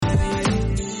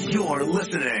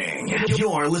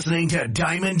You're listening to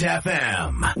Diamond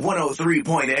FM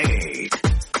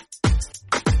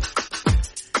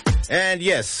 103.8. And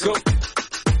yes,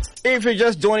 if you're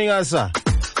just joining us, my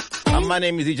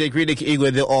name is DJ Critic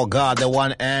Igwe, the all God, the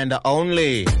one and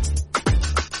only.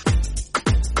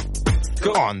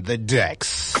 On the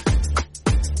decks.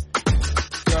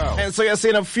 And so yes,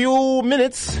 in a few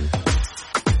minutes,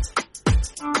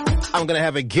 I'm gonna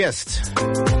have a guest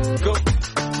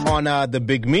on the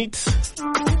big meet.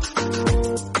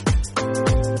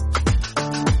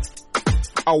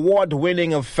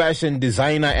 Award-winning fashion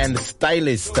designer and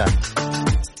stylist, a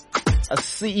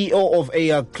CEO of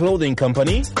a clothing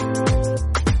company,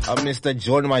 Mr.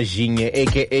 John Mazhinye,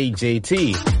 aka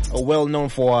JT, well known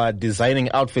for designing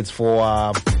outfits for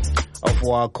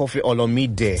Kofi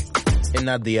Olomide in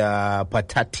the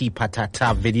Patati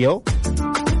Patata video.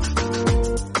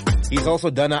 He's also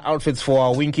done outfits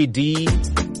for Winky D,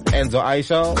 Enzo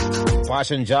Aisha,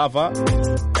 Fashion Java,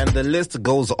 and the list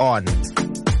goes on.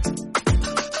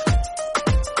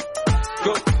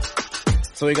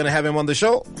 So we're going to have him on the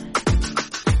show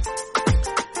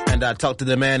and talk to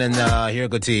the man and hear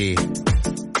good tea.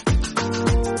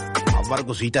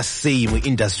 Same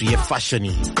industry fashion.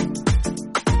 And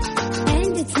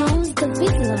it knows the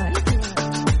big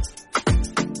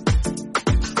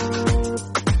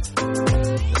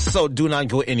Lord. So do not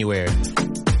go anywhere.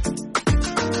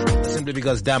 Simply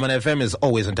because Diamond FM is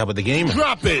always on top of the game.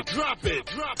 Drop it.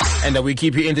 And we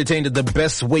keep you entertained the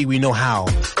best way we know how.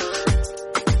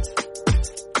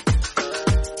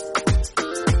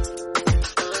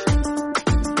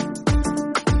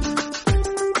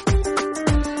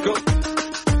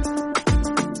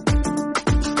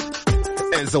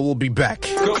 So we'll be back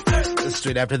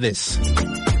straight after this.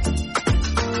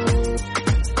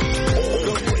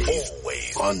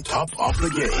 Always on top of the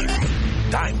game.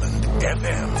 Diamond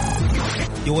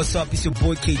FM. Yo, what's up? It's your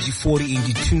boy KG40 and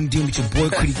you tuned in with your boy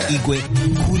Critic Igwe.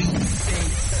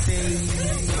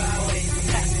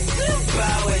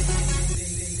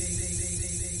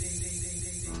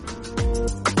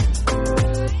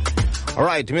 All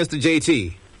right, Mr.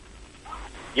 JT.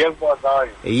 Yes, boss, how are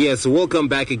you? Yes, welcome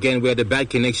back again. We're the bad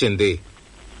connection there.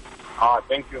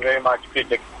 Thank you very much,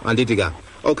 Critic. Anditiga.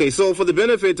 Okay, so for the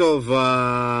benefit of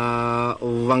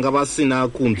Vangavasina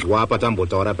Kunzwa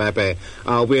Patambotora Pepe,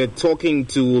 we're talking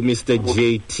to Mr.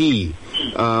 JT,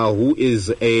 who is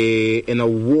an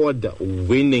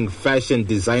award-winning fashion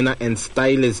designer and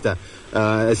stylist,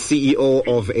 CEO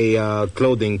of a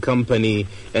clothing company,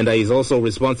 and he's also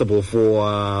responsible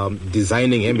for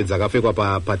designing him.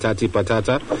 Patati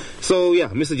Patata. So yeah,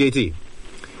 Mr. JT,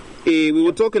 we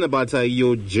were talking about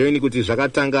your journey with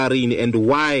Zakatangarini and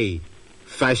why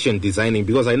fashion designing,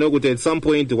 because I know that at some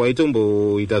point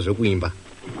Waitombo itazokuimba.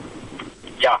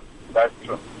 Yeah, that's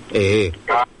true.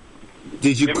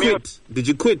 Did you quit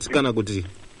Kanaguti?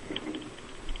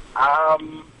 I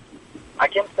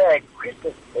can say I quit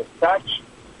as such,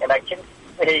 and I can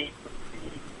say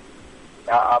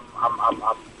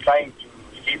I'm trying to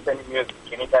release any music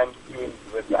anytime soon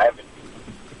because I haven't been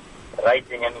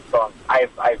writing any songs.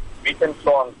 I've written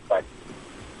songs, but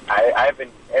I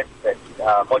haven't had that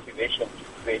motivation to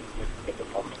create music at the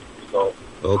moment. So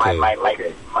okay. my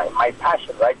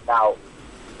passion right now is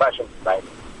fashion designing.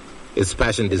 It's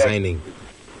passion designing.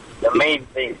 The main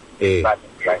thing is fashion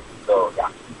designing. So yeah,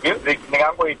 music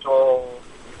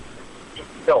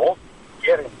it's the whole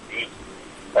guarantee,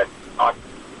 but not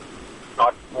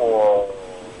for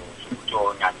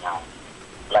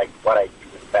like what I do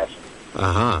with fashion.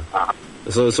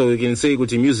 So we can say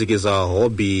that music is a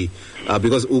hobby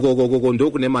because ugo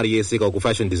nemari yeseka ku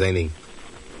fashion designing.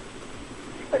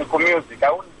 For music,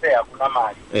 I wouldn't say akuna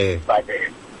mari, but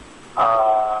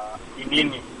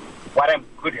in what I'm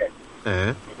good at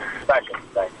is fashion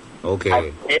design. Okay.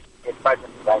 I'm good at fashion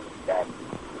designing that.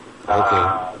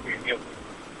 Music.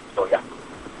 So yeah.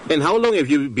 And how long have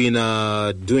you been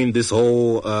doing this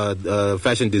whole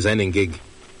fashion designing gig?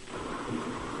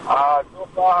 So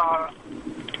far,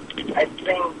 I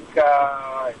think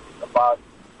it's about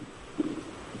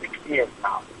 6 years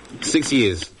now. 6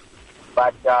 years.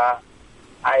 But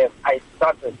I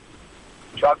started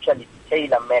to actually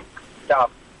tailor-make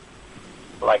stuff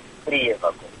like 3 years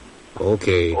ago.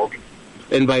 Okay.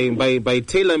 And by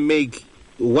tailor-make,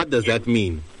 what does that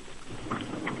mean?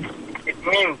 It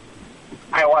means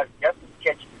I was just a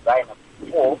sketch designer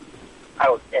before, I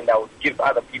would give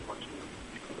other people to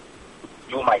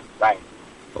do my design.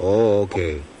 Oh,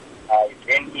 okay. I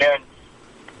then learned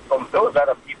from those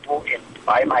other people, and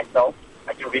by myself,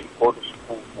 I didn't really go to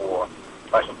school for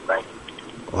fashion design.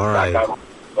 All right.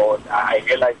 So I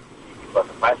realized it was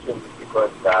a passion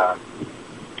because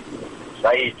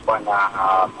zvaitwa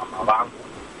namama vangu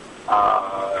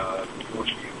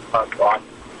which passed on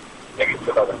maybe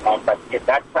 2009. But at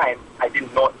that time, I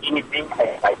didn't know anything.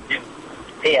 I didn't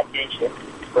pay attention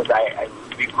because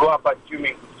we grew up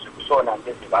assuming son and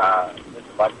this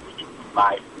was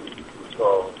my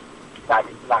so that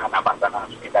is not an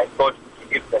abandonment. And I thought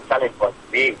if the challenge was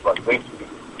there, it was going to be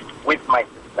with my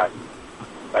sisters,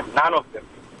 but none of them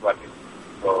were with me.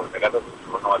 So the other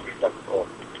was not just so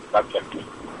subject to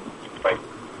right.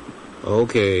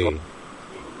 Okay.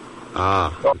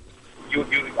 So you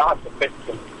asked the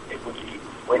question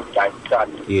when did I start?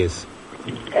 Yes.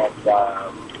 And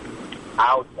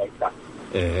how did I start?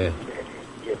 Yeah.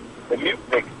 Yes. The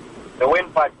music, the when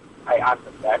part, I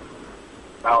answered that.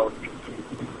 Now,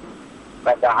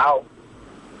 but the how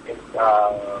is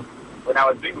when I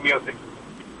was doing music,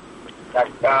 that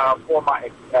former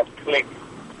click,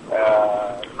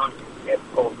 known as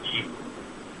SOG,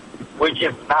 which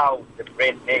is now the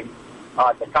brand name,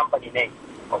 the company name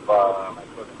of my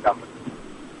clothing company.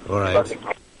 All right.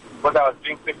 Because I was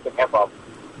doing Christian hip hop,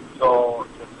 so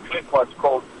the click was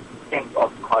called Kings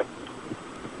of God.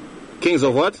 Kings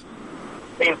of what?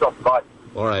 Kings of God.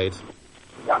 All right.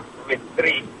 Yeah, with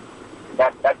 3,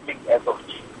 that means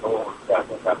SOG. So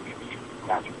that's a BB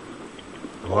natural.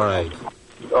 All right.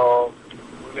 So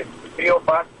with 3 of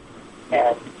us,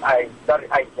 and I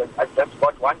just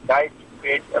got one guy to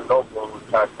create a logo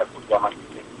with Kudama.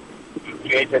 He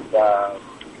created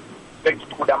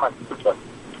Kudama.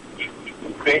 He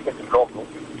created the logo,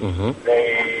 the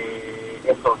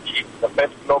SOG, the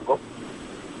first logo.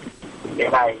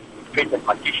 Then I created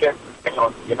my t-shirt, and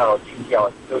on General GT, I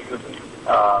was still using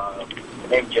the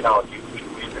name General GT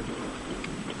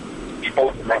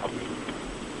before the name.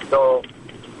 So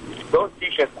those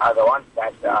t-shirts are the ones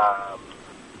that I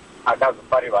got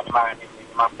in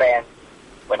my band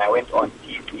when I went on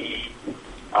TV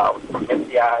with the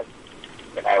Messiahs,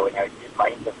 when I did my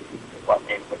interviews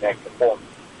when I performed.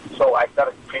 So I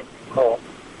started printing more,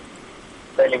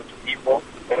 selling to people,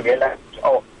 and realized,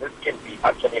 oh, this can be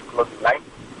actually a clothing line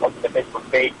on the Facebook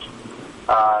page.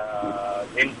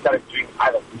 Then started doing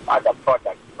other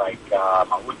products like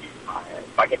my hoodies, my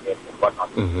bucket hats and whatnot.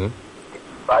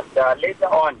 But later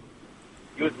on,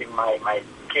 using my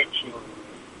sketching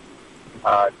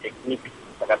technique,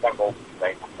 Pagatango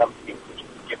design something which is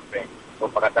different. So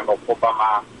Pagatango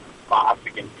Popama, my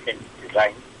African print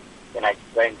design. Then I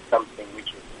designed something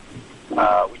which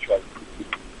was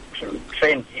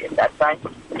trendy at that time.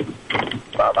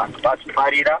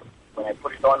 When I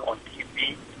put it on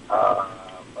TV,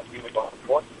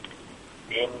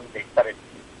 then they started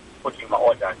putting my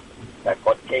orders that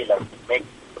got tailors to make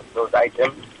those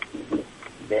items.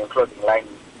 The clothing line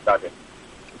started.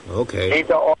 Okay.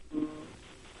 Later on,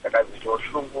 I was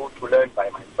to learn by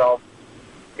myself.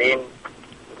 Then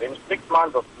within 6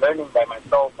 months of learning by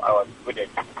myself, I was good at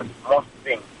most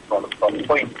things from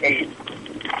point A to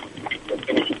the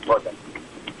finishing product.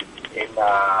 And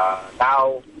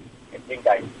now I think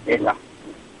I'm better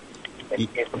than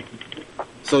everything.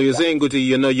 So you're saying, Guti,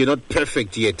 you're not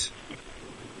perfect yet.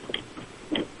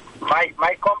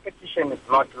 My competition is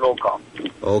not local.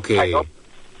 Okay. I don't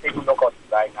take local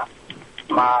designer.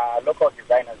 My local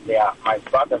designers, they are my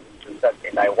brothers and sisters,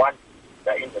 and I want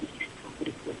the industry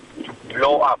to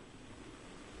blow up.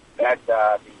 That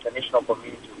the international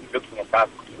community will be looking at us,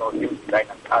 these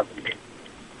designers as a bit.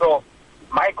 So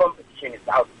my competition is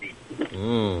out there.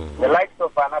 The likes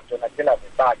of Anna Donatella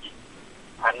Versace,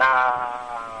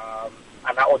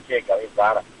 Anna Ortega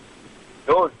Zara.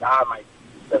 Those are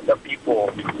the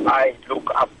people I look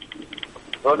up to.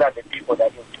 Those are the people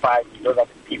that inspire me. Those are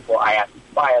the people I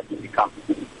aspire to become.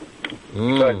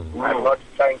 Because I'm not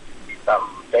trying to be some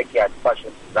backyard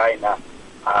fashion designer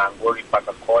and worry about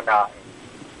a corner and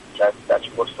just that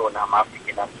person I'm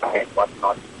African and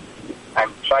whatnot.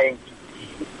 I'm trying to be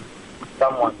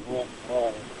someone who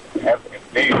has a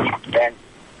very big brand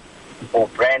or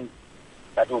brand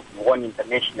that will be won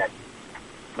internationally.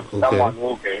 Okay. Someone who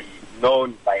will be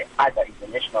known by other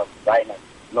international designers.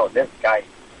 No, this guy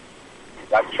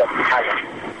is actually higher.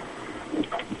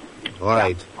 All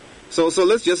right. So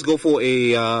let's just go for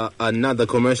another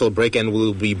commercial break, and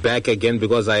we'll be back again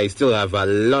because I still have a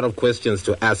lot of questions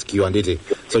to ask you, Anditi.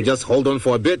 So just hold on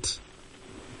for a bit.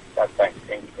 That's fine.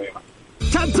 Thank you very much.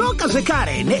 tadzoka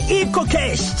zvekare neeco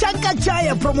cash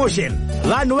chakachaya promotion.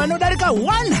 Vanhu vanodarika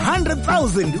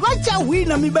 100,000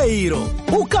 vachahwina mibairo.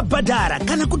 Ukabhadhara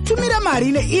kana kutumira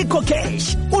mari neeco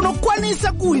cash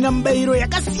unokwanisa kuhwina mibairo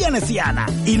yakasiyana-siyana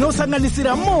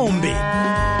inosanganisira mombe,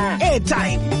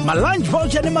 airtime, malunch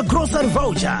voucher nemagrocery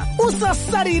voucher.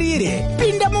 Usasaririre,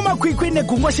 pinda mumakwikwi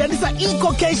nekungoshandisa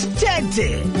eco cash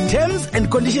chete. Terms and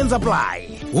conditions apply.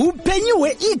 Upenyu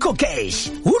hweeco cash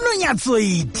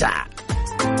hunonyatsoita.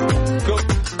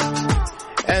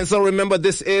 And so remember,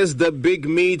 this is the big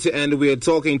meet, and we're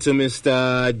talking to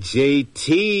Mr.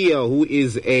 JT, who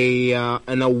is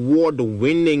an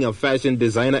award-winning fashion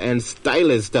designer and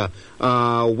stylist,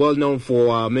 well known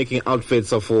for making outfits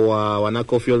for wana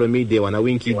Kofi Olomide, wana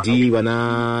Winky D,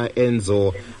 wana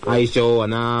Enzo, Aisho,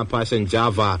 wana Passion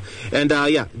Java, and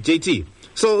JT.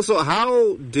 So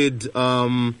how did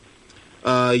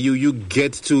you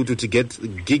get to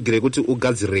get gig to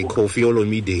ugazire Kofi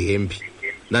Olomide hempi?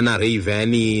 Nana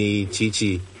Rayvani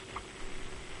Chichi.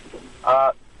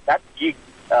 That gig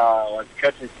was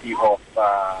courtesy of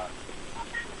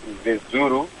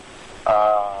Vezuru,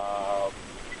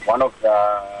 one of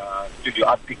the studio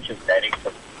art pictures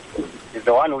directors. He's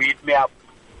the one who hit me up.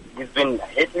 He's been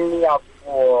hitting me up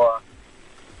for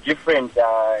different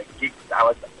gigs. I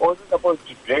was also supposed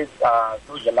to dress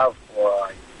Social Love for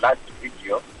his last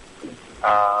video,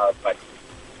 but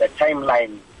the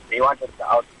timeline, they wanted the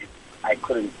outfit. I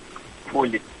couldn't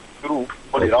pull it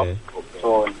off.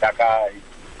 So Ndaka,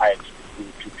 I had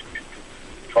to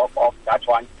drop off that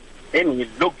one. Then he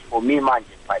looked for me, man,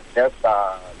 my first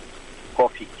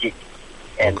coffee gig.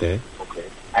 And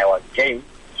I was game.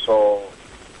 So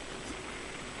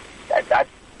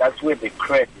that's where the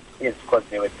credit is, because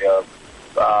they were the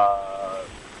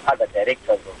other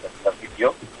directors of the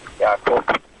video. They are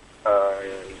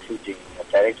including the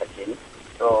director Kenny.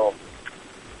 So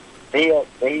they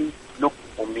look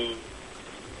for me.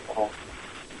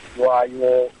 You are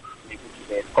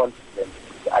confident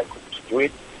I could do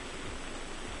it.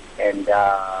 And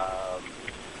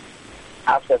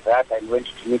after that, I went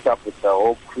to meet up with the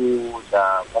whole crew,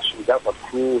 the Fashion Java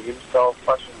crew himself,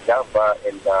 Fashion Java,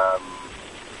 and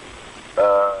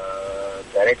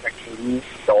director Kenny,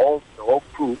 the whole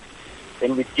crew.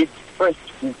 Then we did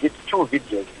two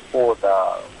videos for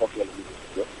the popular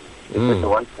video. The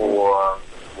one for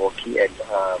Woki and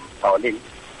Paulin.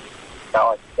 That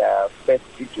was the first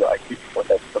video I did for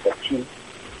the team.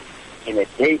 In a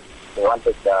day, they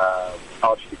wanted the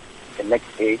outfit. The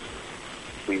next day,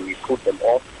 we put them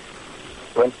off.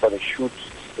 Went for the shoot.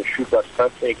 The shoot was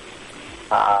perfect.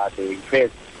 They were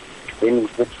impressed. Then we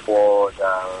went for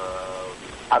the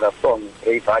other song,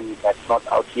 Ray Vani, that's not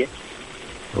out yet.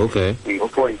 Okay. We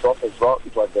put it off as well.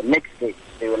 It was the next day.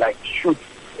 They were like shoot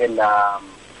and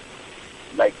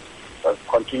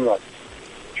continuous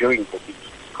during the week,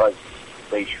 because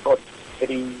they shot 3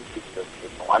 videos in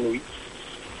 1 week,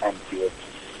 and we would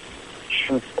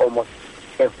shoot almost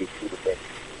every single day.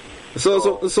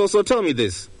 So tell me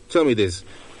this.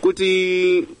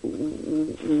 Kuti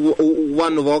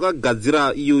one voga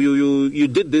gadzira, you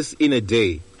did this in a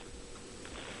day.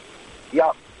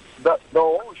 Yeah, the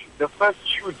first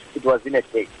shoot, it was in a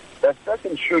day. The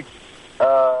second shoot,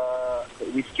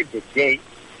 we skipped a day.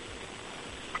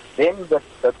 Then the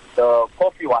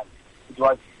coffee one, it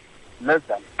was less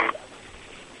than 3 hours.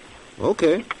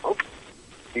 Okay.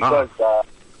 Because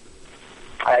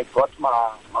I got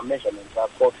my measurements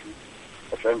of coffee,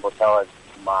 the Rainbow Towers,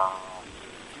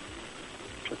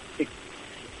 to 6.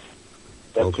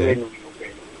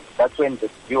 That's when the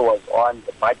deal was on,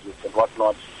 the budget and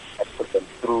whatnot. I put them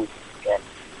through, and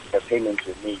the payment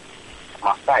was made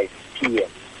at 5 p.m.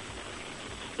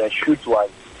 The shoot was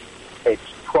at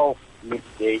 12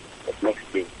 midday the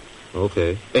next day.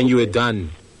 Okay. And you were done?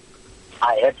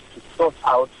 I had to sort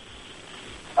out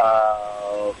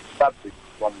fabric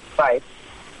from 5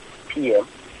 p.m.,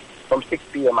 from 6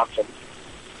 p.m. actually.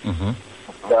 Mm-hmm.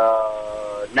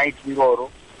 The night before,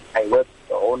 I worked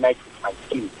the whole night with my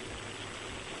team,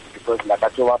 because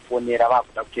Nakatowa phone near about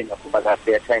I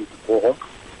spare time to go home.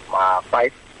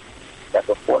 5, that's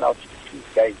a phone out to 2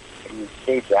 guys, and you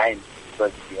stay behind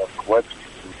because we have work to do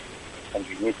and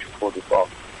we need to pull it off.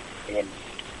 And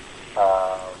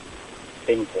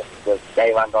things because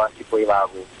I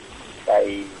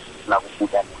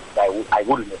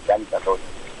wouldn't have done it at all.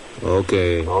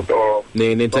 Okay. So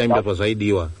time that was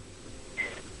ideal.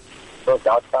 So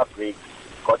that fabric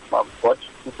got to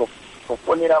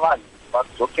phone around, but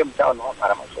so came down on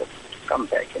Aramaso to come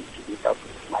back and to it out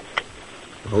with money.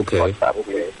 Okay. Started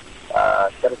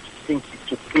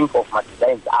to think of my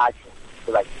designs actually,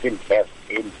 so I didn't have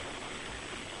any.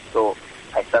 So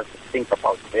I started to think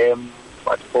about them,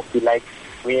 what Poppy likes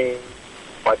to wear,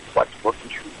 what Poppy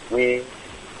should wear,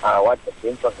 what the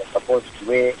dancers are supposed to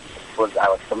wear, because I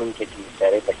was communicating with the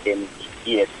director again.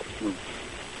 He had the team.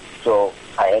 So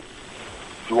I had to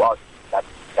do out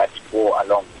that go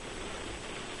along.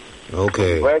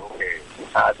 Okay.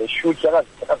 The shoot was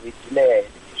delayed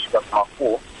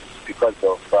because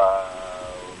of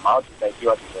my idea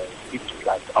was 50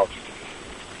 plus outfit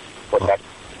for that.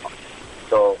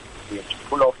 So we had to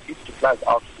pull off 50 plus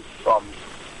outfits from,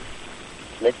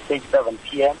 let's say, 7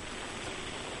 p.m.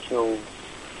 to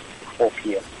 4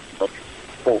 p.m. But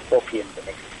 4 p.m.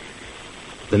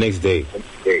 The next day.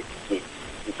 Yes.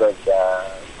 Because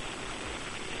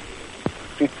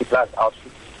 50 plus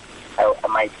outfits.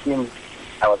 My team,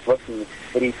 I was working with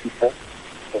 3 people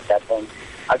at that time.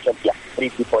 Actually, 3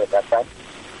 people at that time.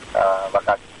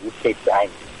 But we stayed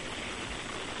behind.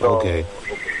 So Okay.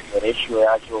 the ratio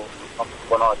actually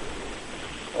was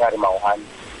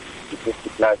 50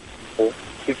 plus people,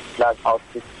 50 plus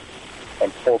outfits,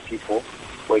 and 4 people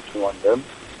working on them.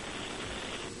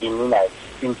 In I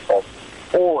think of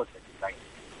all the designs.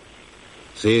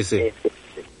 See.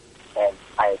 And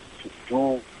I had to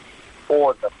do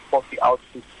all the coffee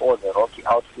outfits, all the rocky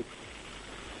outfits.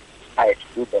 I had to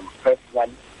do them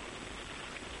personally.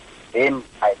 Then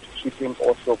I had to chip in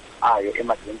also your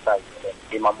emergencies and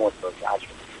Imamoto's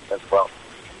actually as well.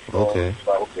 Okay.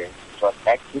 So it was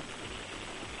active.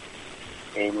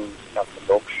 And the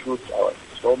dog shoot, I was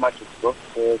so much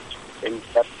exhausted. Then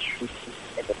that shoot,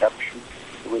 ended up shoot.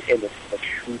 We ended the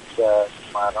shoot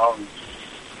around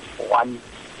 1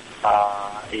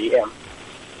 a.m.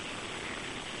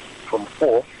 From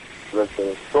 4, there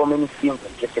were so many scenes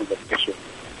and different locations.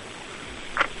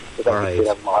 So that Right. we could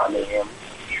have 1 a.m.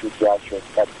 shoot the actual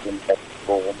that scene, that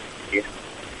go home. Yes.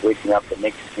 Waking up the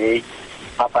next day,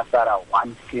 Papa Sarah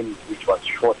one scene which was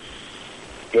shot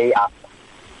day after.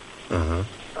 Uh-huh.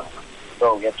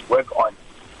 So we had to work on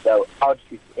the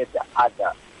outfits at the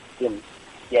other scene.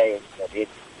 Yeah, the red,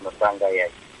 Nosanga, yeah.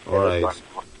 All right.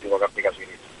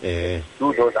 Yeah.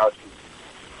 Do those outfits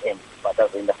and but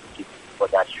that's in the for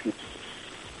that shoot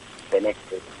the next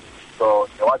day. So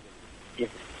there was a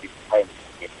time.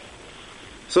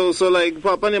 So like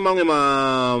Papa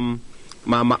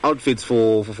my outfits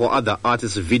for other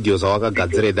artists' videos or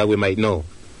Gadzere that we might know.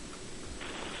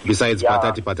 Besides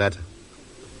Patata.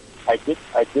 I did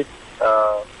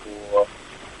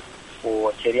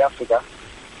for Cherry Africa.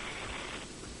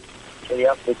 Cherry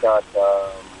Africa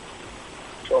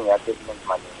song I did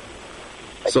money.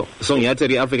 So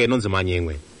Cherry Africa inonzi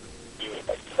manyengwe.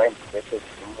 I designed to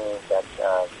remove that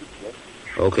video.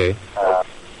 Okay.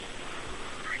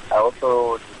 I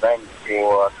also designed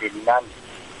for Ferdinand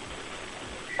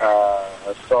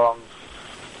a song.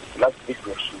 Last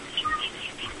video she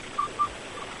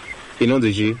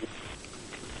Inonzi G.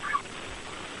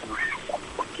 I'm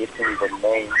forgetting the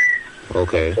name.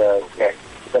 Okay.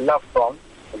 It's a love song,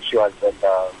 and she was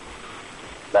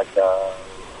like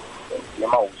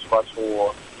Lema was supposed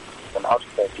to an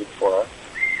outfit I did for her.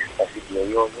 A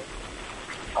video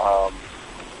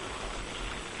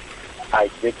I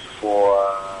did for.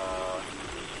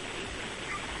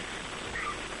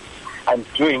 I'm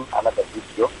doing another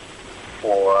video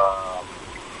for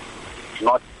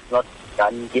not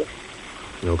done yet.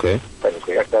 Okay. But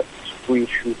that free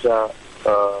shooter,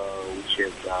 which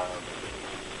is I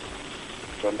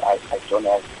don't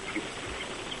have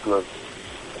because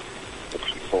the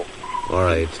people. All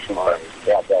right.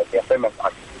 They're famous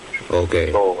artists.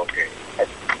 Okay. So and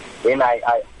then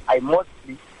I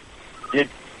mostly did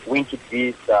Winky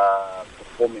B's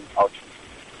performance outfit.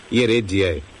 Yeah,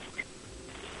 ready.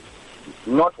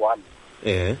 Not one.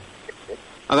 Yeah.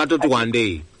 I got to one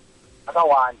day. I got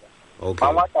one. Okay.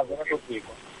 All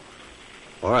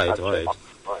right.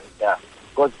 Yeah.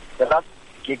 Because the last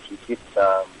gig he did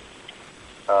the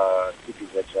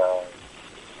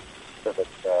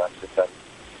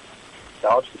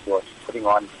outfit was putting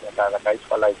on like I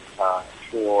saw like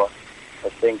for I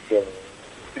think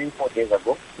 3-4 days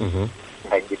ago. Mm-hmm.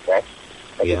 I did that.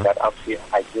 I did that outfit.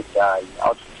 I did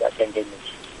outfit I can get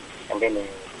and then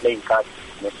playing cards,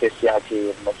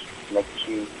 necessity,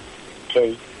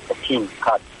 K, the king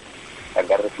card. And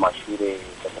that was my shoe. The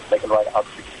second one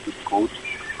outfit is good.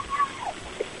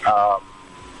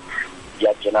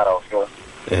 General. So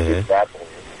did that.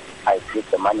 I did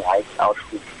the money heist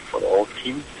outfit for the whole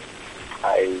team.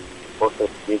 I also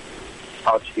did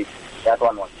outfit. That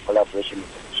one was collaboration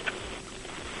with the team.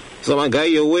 So my guy,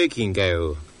 you're working, guy.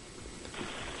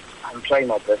 I'm trying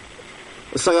my best.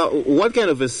 So, what kind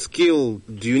of a skill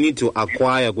do you need to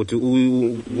acquire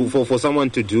for someone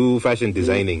to do fashion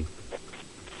designing?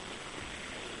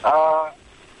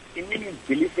 It means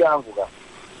belief yangu ka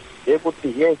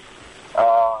yekuti yes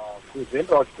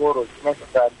kuzoenda kuchikoro is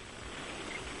necessary,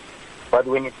 but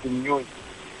when it's in news,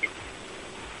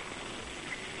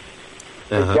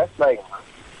 it's just like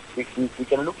we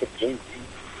can look at Jay-Z.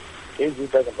 Jay-Z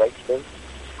doesn't write stories,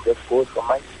 just goes for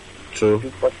mind. True.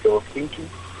 This is what they were thinking.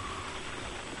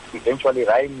 Eventually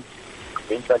rhymes,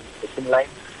 eventually second line,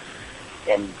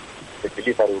 and the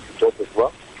delivery will be dope as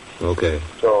well. Okay.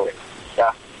 So,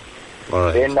 yeah. All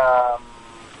right. Then,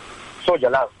 Soldier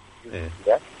Love,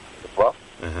 that as well.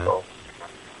 So,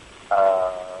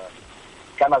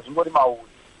 Kana Zumbori Maui,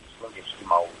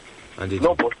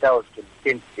 no styles can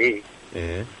stand there,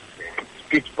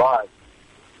 spit bars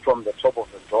from the top of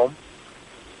the dome.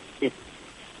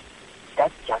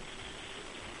 That's just,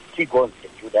 Tigons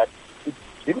can do that.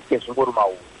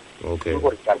 Okay.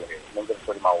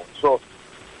 So,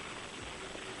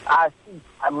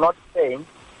 I'm not saying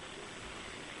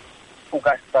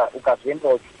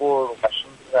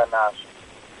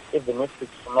if the message is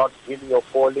not really your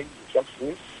calling, you can't do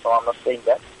it. So I'm not saying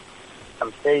that.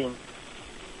 I'm saying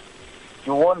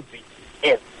you won't be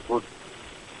as good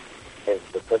as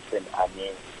the person I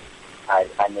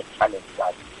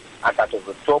got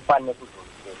over top and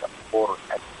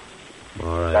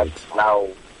all right. That's now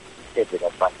taken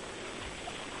advantage.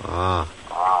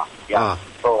 Yeah.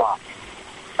 So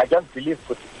I just believe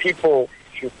that people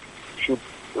should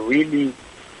really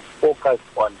focus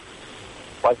on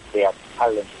what they are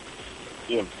talented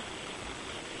in.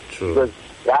 True. Because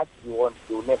that you'll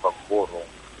never go wrong.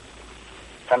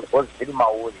 And because it's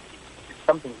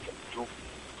something you can do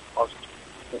also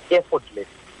effortless.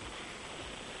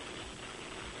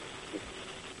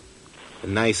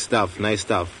 Nice stuff.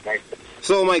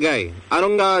 So my guy,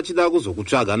 anonga chida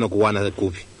kuzokutsvaga nokuwana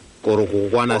kupi? Koro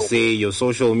kuwana say your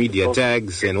social media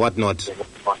tags and whatnot.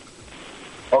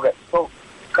 Okay, so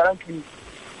currently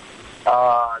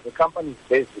the company is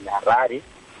based in Harare,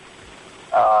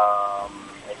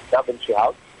 in Daventry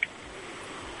House.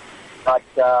 But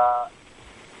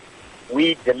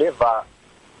we deliver,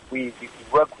 we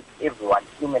work with everyone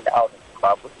in and out of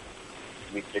Zimbabwe.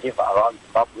 We deliver around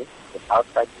Zimbabwe and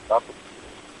outside Zimbabwe.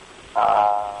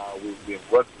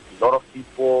 We've worked with a lot of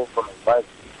people from as far as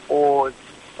before,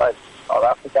 South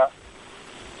Africa.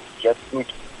 Just need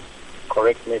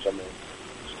correct measurements.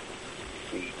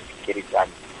 We get it done.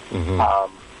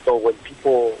 So when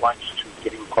people want to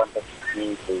get in contact with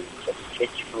me, they just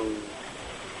catch me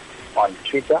on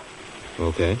Twitter.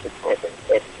 Okay.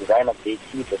 It's Designer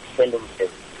JT, the spelling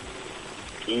is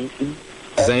D-E.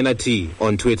 Designer T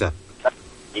on Twitter.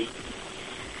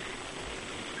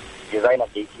 Designer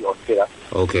JT on Twitter.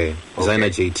 Okay. Designer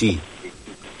JT.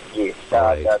 Yes.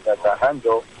 The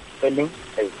handle spelling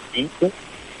is DESIGNERJAYTEE.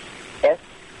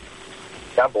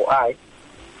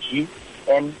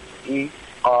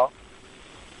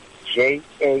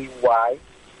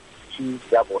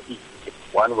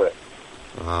 It's one word.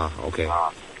 Okay.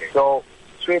 So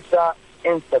Twitter,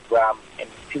 Instagram, and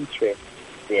Pinterest,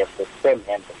 they have the same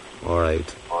handle. All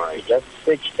right. You just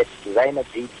search at Designer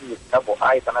JT with double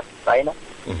I, another designer.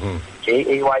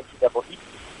 JAYTEE.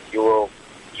 You will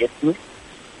get me.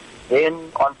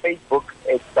 Then on Facebook,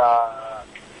 it's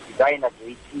Designer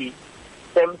JT.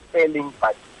 Same spelling,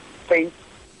 but space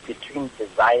between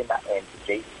designer and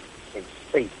JT is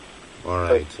space. All right.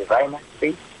 So it's designer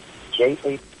space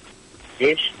JA-TEE.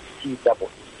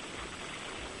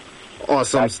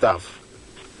 Awesome stuff.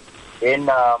 Then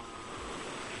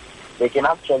they can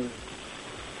actually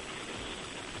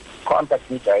contact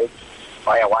me direct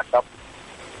via WhatsApp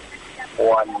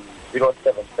on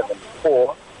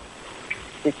 0774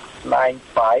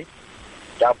 695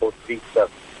 337.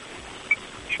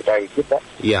 Should I repeat that?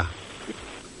 Yeah.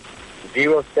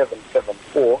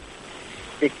 0774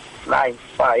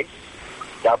 695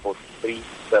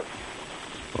 337.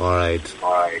 All right.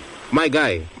 My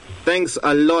guy, thanks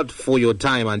a lot for your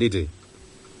time, Anditi.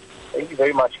 Thank you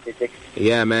very much, Kritik.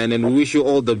 Yeah, man, and we wish you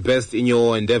all the best in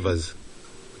your endeavors.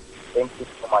 Thank you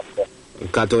so much, sir.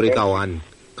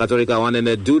 Katorika one,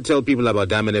 and do tell people about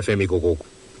Diamond FM Ikoko.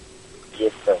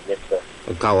 Yes, sir.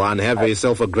 Kawan, have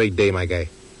yourself a great day, my guy.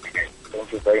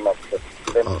 Thank you very much, sir.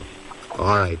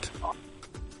 All right.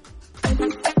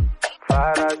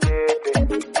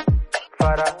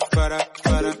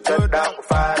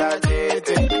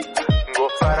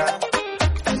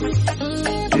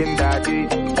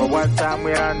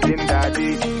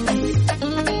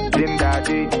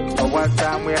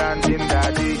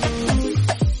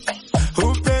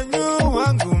 Upenyu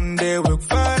wangu ndewe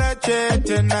kufara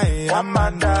chete na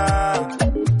Amanda.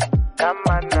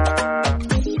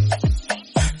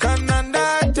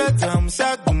 Kananda tata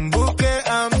msakumbuke,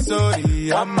 I'm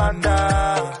sorry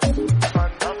Amanda.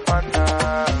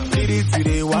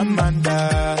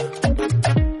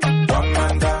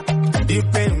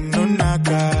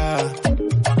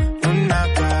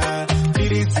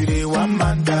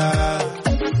 wamanda,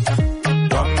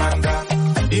 wamanda,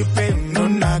 ipe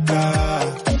nunaka,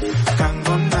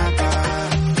 kangonaka.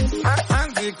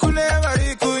 Anzi kule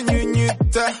vari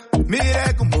kunyunyuta,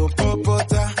 mire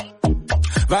kumopopota,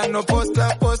 vano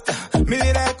posta posta,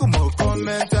 mire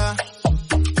kumokomenta.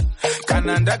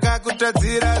 Kana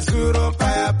ndakakutadzira zuro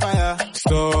paya paya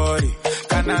story,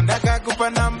 kana ndakakupa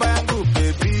namba yangu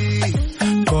baby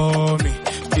call me,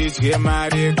 tidye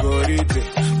mari goridhe,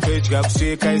 pedya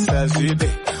kusvika isazvide,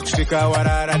 kusvika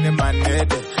warara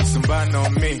nemanede, sumba no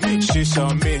me, shisha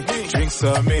on me, drinks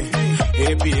on me,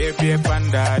 happy happy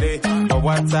pandare,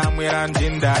 wawatsamwira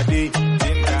ndindadi,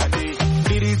 ndindadi,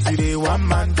 diridzire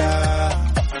wamanda,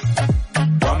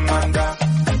 wamanda,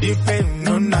 ipe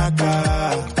nunaka,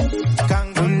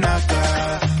 kangunaka,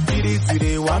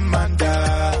 diridzire wamanda,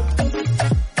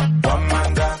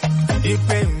 wamanda,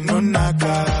 ipe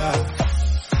nunaka.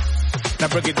 Now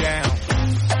break it down.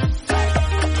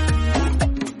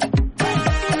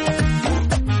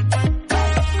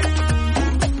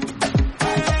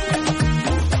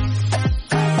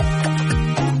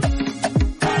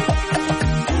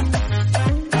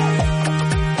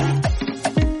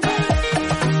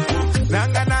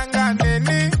 Nanga nanga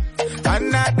neni,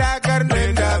 anadakar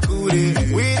nenda kure.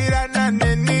 Wirana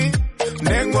neni,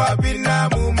 nengwa bina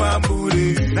mumambure.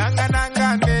 Nanga nanga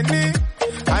neni,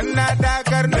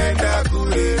 anadakar nenda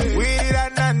kure.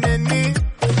 Wirana neni,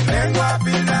 nengwa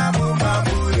bina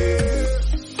mumambure.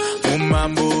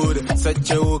 Mumambure,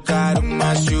 sache ukari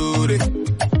mashure.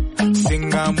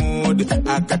 Singamud,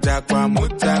 akatakwa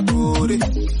mutakure.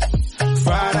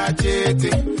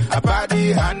 Farachete, apadi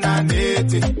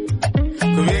hananete.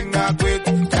 Kuvenga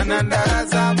kwetu,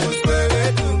 kanandaraza muswe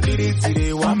wetu.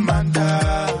 Diridzire wamanda,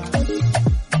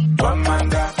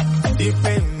 wamanda,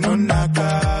 ipe nunaka,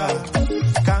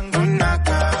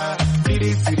 kangunaka.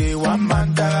 Diridzire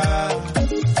wamanda,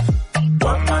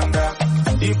 wamanda,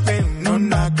 ipe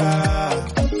nunaka.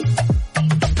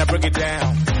 Now break it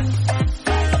down.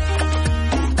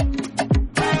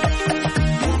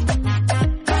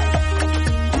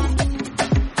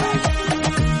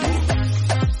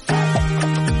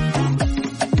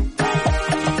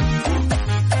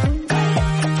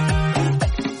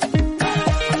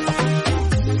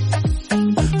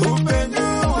 Upenyu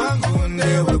wangu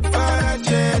ndewe para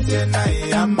chete na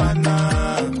yamana,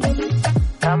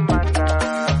 yamana.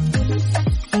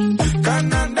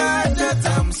 Kananda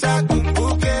cheta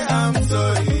msakumbuke, I'm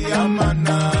sorry,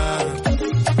 yamana,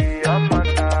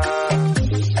 yamana.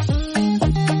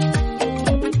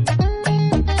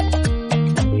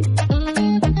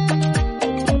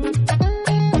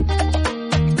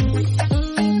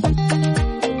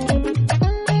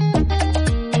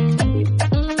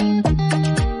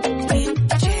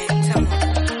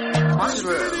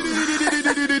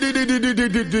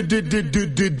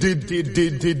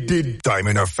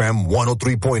 Diamond FM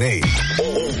 103.8.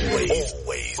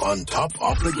 Always on top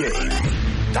of the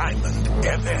game. Diamond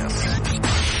FM.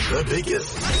 The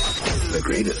biggest, the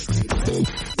greatest, the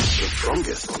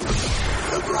strongest,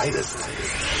 the brightest,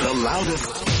 the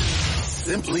loudest.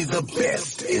 Simply the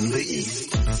best in the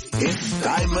East. It's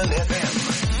Diamond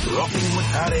FM. Rocking with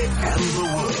Harry and the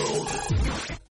world.